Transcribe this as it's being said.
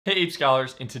Hey Ape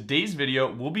Scholars, in today's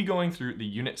video, we'll be going through the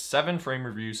Unit 7 frame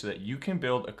review so that you can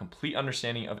build a complete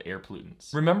understanding of air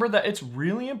pollutants. Remember that it's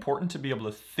really important to be able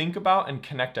to think about and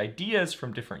connect ideas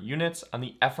from different units on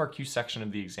the FRQ section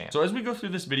of the exam. So as we go through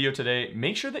this video today,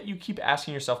 make sure that you keep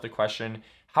asking yourself the question,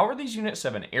 how are these Unit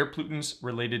 7 air pollutants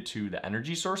related to the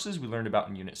energy sources we learned about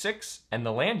in Unit 6 and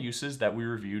the land uses that we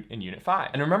reviewed in Unit 5?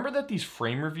 And remember that these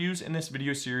frame reviews in this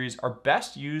video series are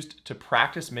best used to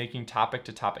practice making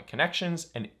topic-to-topic connections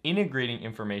and integrating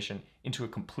information into a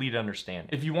complete understanding.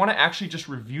 If you want to actually just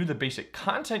review the basic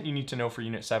content you need to know for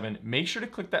Unit 7, make sure to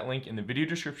click that link in the video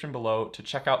description below to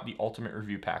check out the Ultimate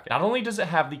Review Packet. Not only does it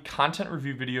have the content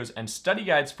review videos and study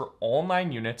guides for all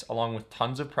 9 units, along with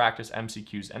tons of practice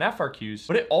MCQs and FRQs,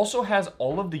 but it also has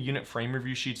all of the unit frame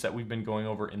review sheets that we've been going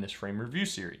over in this frame review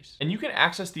series. And you can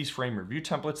access these frame review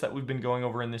templates that we've been going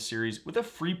over in this series with a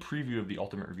free preview of the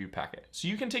Ultimate Review Packet. So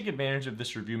you can take advantage of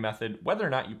this review method whether or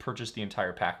not you purchase the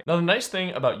entire packet. Now the nice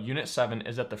thing about Unit 7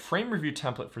 is that the frame review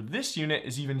template for this unit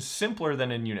is even simpler than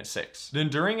in Unit 6. The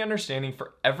enduring understanding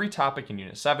for every topic in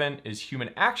Unit 7 is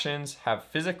human actions have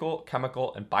physical,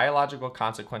 chemical, and biological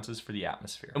consequences for the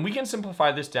atmosphere. And we can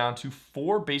simplify this down to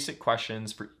 4 basic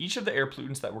questions for each of the air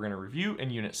pollutants that we're going to review in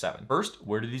Unit 7. First,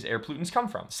 where do these air pollutants come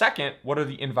from? Second, what are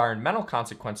the environmental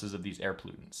consequences of these air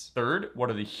pollutants? Third, what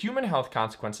are the human health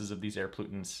consequences of these air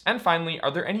pollutants? And finally,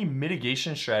 are there any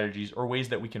mitigation strategies or ways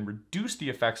that we can reduce the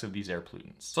effects of these air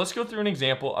pollutants? So let's go through an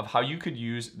example of how you could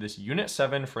use this Unit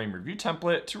 7 frame review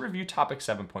template to review topic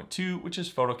 7.2, which is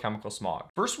photochemical smog.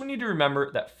 First, we need to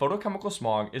remember that photochemical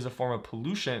smog is a form of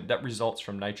pollution that results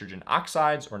from nitrogen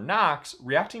oxides, or NOx,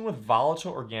 reacting with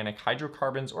volatile organic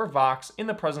hydrocarbons, or VOCs, in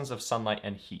the presence of sunlight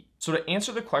and heat. So to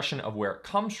answer the question of where it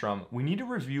comes from, we need to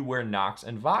review where NOx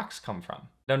and VOCs come from.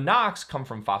 Now, NOx come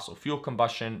from fossil fuel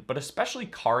combustion, but especially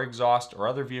car exhaust or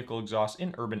other vehicle exhaust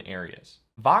in urban areas.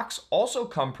 VOCs also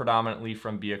come predominantly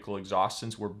from vehicle exhaust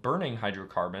since we're burning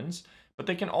hydrocarbons, but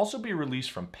they can also be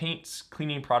released from paints,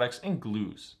 cleaning products, and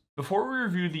glues. Before we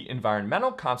review the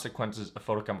environmental consequences of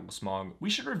photochemical smog, we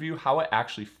should review how it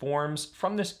actually forms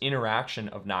from this interaction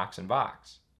of NOx and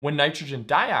VOCs. When nitrogen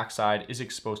dioxide is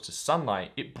exposed to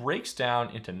sunlight, it breaks down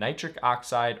into nitric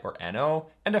oxide, or NO,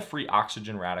 and a free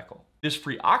oxygen radical. This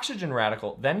free oxygen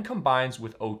radical then combines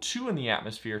with O2 in the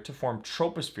atmosphere to form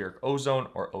tropospheric ozone,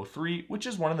 or O3, which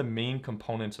is one of the main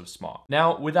components of smog.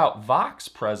 Now, without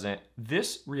VOCs present,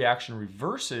 this reaction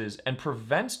reverses and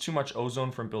prevents too much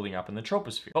ozone from building up in the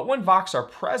troposphere. But when VOCs are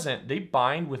present, they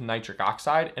bind with nitric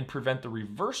oxide and prevent the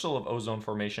reversal of ozone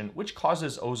formation, which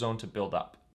causes ozone to build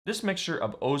up. This mixture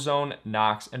of ozone,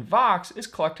 NOx, and VOCs is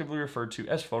collectively referred to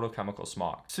as photochemical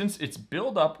smog. Since its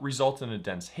buildup results in a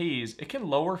dense haze, it can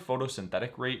lower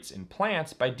photosynthetic rates in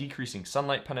plants by decreasing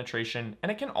sunlight penetration,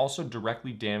 and it can also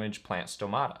directly damage plant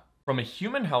stomata. From a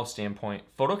human health standpoint,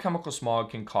 photochemical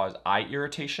smog can cause eye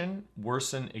irritation,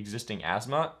 worsen existing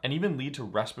asthma, and even lead to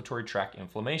respiratory tract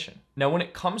inflammation. Now, when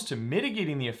it comes to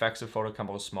mitigating the effects of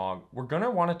photochemical smog, we're going to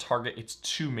want to target its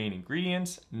 2 main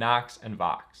ingredients, NOx and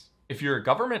VOCs. If you're a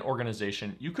government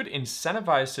organization, you could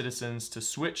incentivize citizens to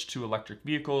switch to electric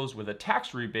vehicles with a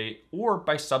tax rebate or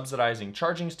by subsidizing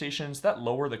charging stations that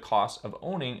lower the cost of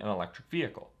owning an electric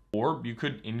vehicle. Or you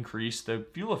could increase the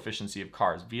fuel efficiency of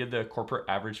cars via the corporate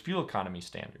average fuel economy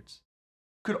standards.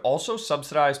 You could also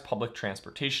subsidize public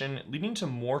transportation, leading to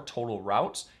more total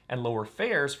routes and lower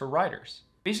fares for riders.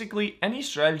 Basically, any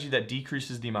strategy that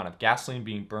decreases the amount of gasoline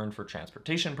being burned for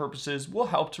transportation purposes will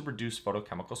help to reduce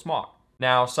photochemical smog.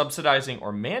 Now, subsidizing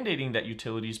or mandating that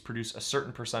utilities produce a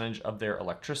certain percentage of their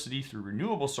electricity through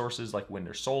renewable sources like wind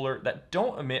or solar that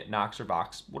don't emit NOx or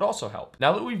VOCs would also help.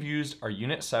 Now that we've used our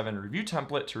Unit 7 review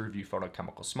template to review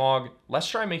photochemical smog, let's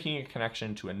try making a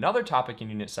connection to another topic in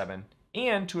Unit 7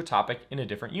 and to a topic in a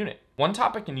different unit. One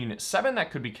topic in Unit 7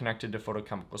 that could be connected to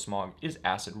photochemical smog is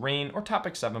acid rain, or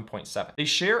topic 7.7. They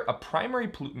share a primary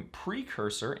pollutant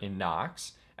precursor in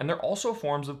NOx, and they're also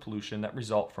forms of pollution that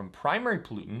result from primary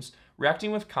pollutants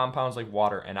reacting with compounds like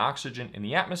water and oxygen in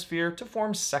the atmosphere to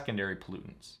form secondary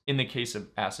pollutants. In the case of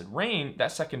acid rain,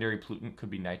 that secondary pollutant could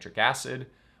be nitric acid,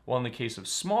 while in the case of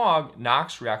smog,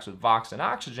 NOx reacts with VOCs and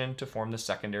oxygen to form the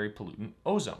secondary pollutant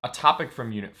ozone. A topic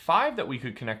from Unit 5 that we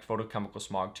could connect photochemical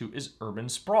smog to is urban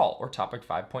sprawl, or topic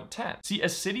 5.10. See,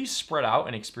 as cities spread out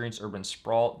and experience urban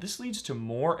sprawl, this leads to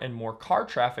more and more car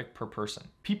traffic per person.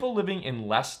 People living in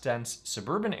less dense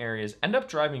suburban areas end up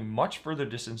driving much further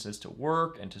distances to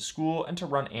work and to school and to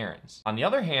run errands. On the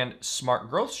other hand, smart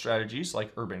growth strategies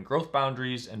like urban growth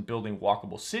boundaries and building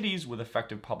walkable cities with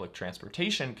effective public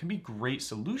transportation can be great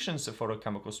solutions solutions to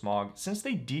photochemical smog since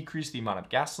they decrease the amount of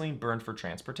gasoline burned for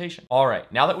transportation. All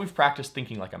right, now that we've practiced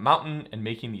thinking like a mountain and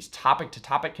making these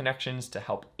topic-to-topic connections to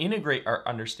help integrate our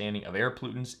understanding of air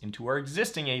pollutants into our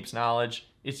existing APES knowledge,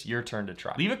 it's your turn to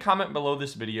try. Leave a comment below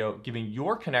this video giving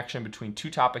your connection between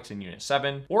two topics in Unit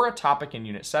 7, or a topic in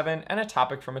Unit 7 and a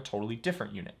topic from a totally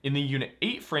different unit. In the Unit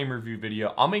 8 frame review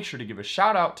video, I'll make sure to give a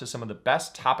shout out to some of the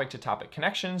best topic-to-topic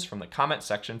connections from the comment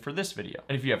section for this video.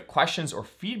 And if you have questions or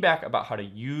feedback about how to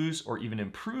use or even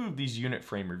improve these unit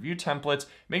frame review templates,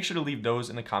 make sure to leave those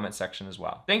in the comment section as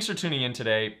well. Thanks for tuning in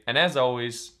today, and as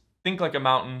always, think like a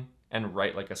mountain and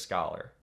write like a scholar.